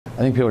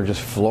think people are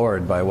just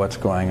floored by what's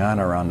going on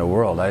around the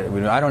world.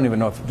 I don't even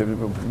know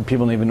if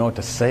people even know what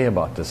to say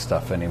about this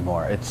stuff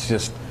anymore. It's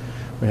just,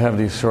 we have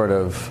these sort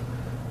of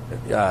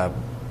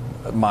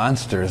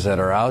monsters that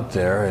are out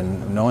there,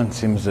 and no one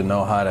seems to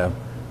know how to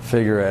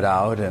figure it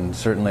out. And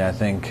certainly I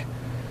think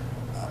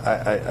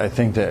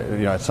that,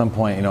 at some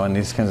point, when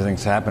these kinds of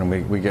things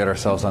happen, we get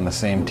ourselves on the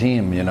same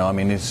team. I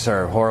mean, these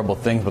are horrible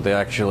things, but they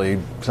actually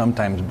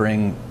sometimes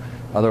bring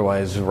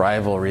otherwise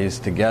rivalries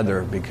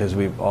together, because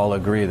we all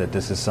agree that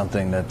this is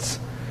something that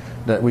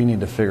we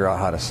need to figure out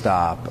how to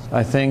stop.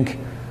 I think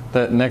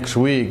that next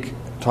week,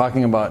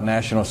 talking about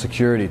national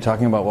security,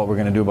 talking about what we're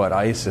going to do about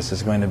ISIS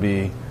is going to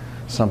be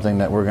something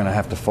that we're going to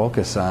have to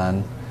focus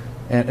on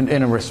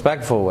in a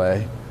respectful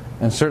way,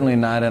 and certainly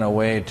not in a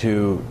way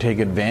to take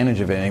advantage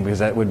of anything, because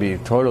that would be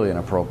totally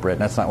inappropriate,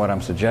 and that's not what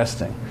I'm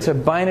suggesting. It's a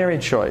binary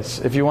choice.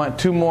 If you want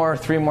 2 more,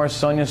 3 more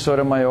Sonia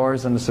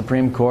Sotomayors in the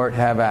Supreme Court,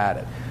 have at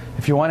it.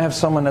 If you want to have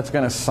someone that's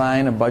going to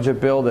sign a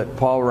budget bill that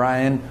Paul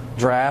Ryan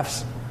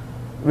drafts,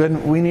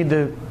 then we need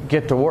to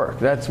get to work.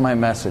 That's my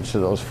message to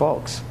those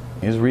folks.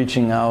 He's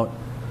reaching out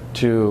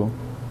to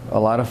a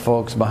lot of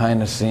folks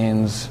behind the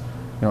scenes,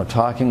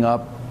 talking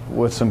up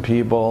with some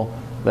people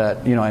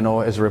that, I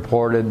know is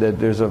reported that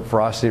there's a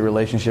frosty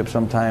relationship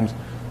sometimes,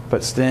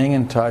 but staying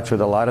in touch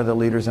with a lot of the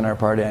leaders in our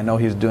party. I know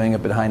he's doing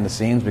it behind the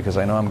scenes, because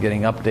I know I'm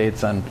getting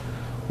updates on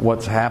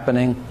what's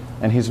happening,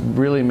 and he's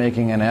really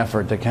making an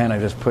effort to kind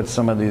of just put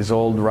some of these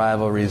old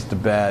rivalries to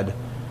bed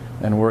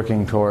and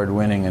working toward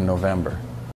winning in November.